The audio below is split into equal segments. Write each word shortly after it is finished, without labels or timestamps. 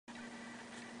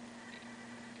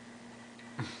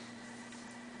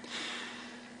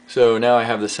So now I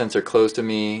have the sensor close to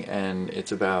me and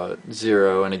it's about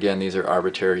 0, and again these are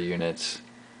arbitrary units,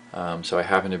 so I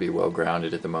happen to be well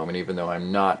grounded at the moment even though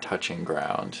I'm not touching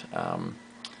ground.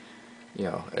 You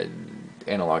know,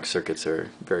 analog circuits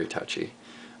are very touchy.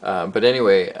 But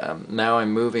anyway, now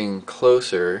I'm moving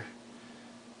closer,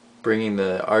 bringing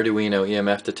the Arduino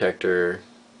EMF detector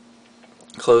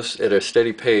close at a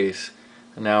steady pace,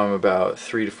 and now I'm about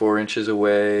 3 to 4 inches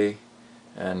away,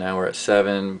 and now we're at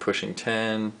 7, pushing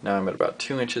 10. Now I'm at about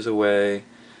 2 inches away,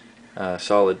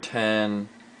 solid 10.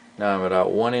 Now I'm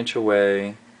about 1 inch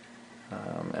away,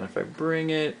 and if I bring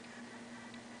it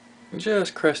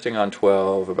just cresting on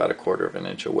 12, about 1/4 of an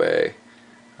inch away.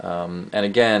 And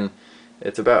again,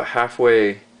 it's about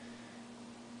halfway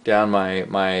down my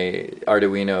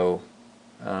Arduino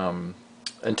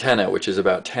antenna, which is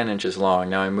about 10 inches long.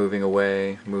 Now I'm moving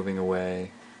away, moving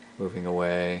away, moving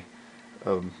away,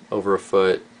 over a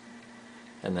foot,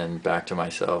 and then back to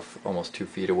myself, almost 2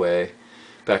 feet away,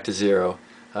 back to 0.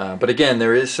 But again,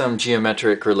 there is some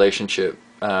geometric relationship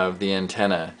of the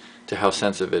antenna to how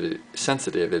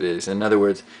sensitive it is. In other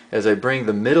words, as I bring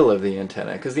the middle of the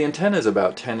antenna, because the antenna is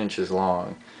about 10 inches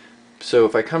long, so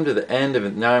if I come to the end of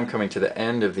it, now I'm coming to the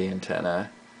end of the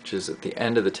antenna, which is at the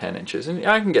end of the 10 inches, and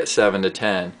I can get 7 to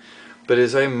 10, but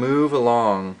as I move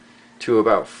along to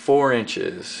about 4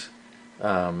 inches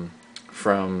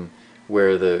from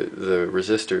where the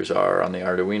resistors are on the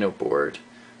Arduino board,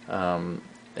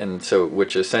 and so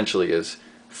which essentially is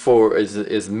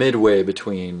midway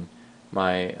between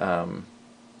my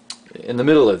in the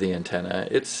middle of the antenna.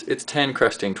 It's 10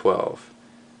 cresting 12.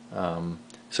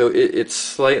 So it's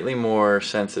slightly more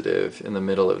sensitive in the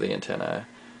middle of the antenna.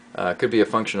 Could be a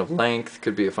function of length,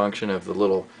 could be a function of the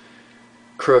little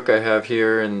crook I have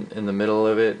here in the middle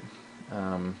of it.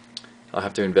 I'll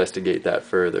have to investigate that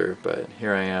further, but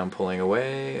here I am pulling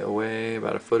away, away,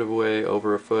 about 1 foot away,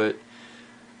 over a foot,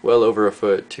 well over a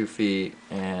foot, 2 feet,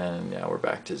 and now we're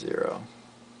back to 0.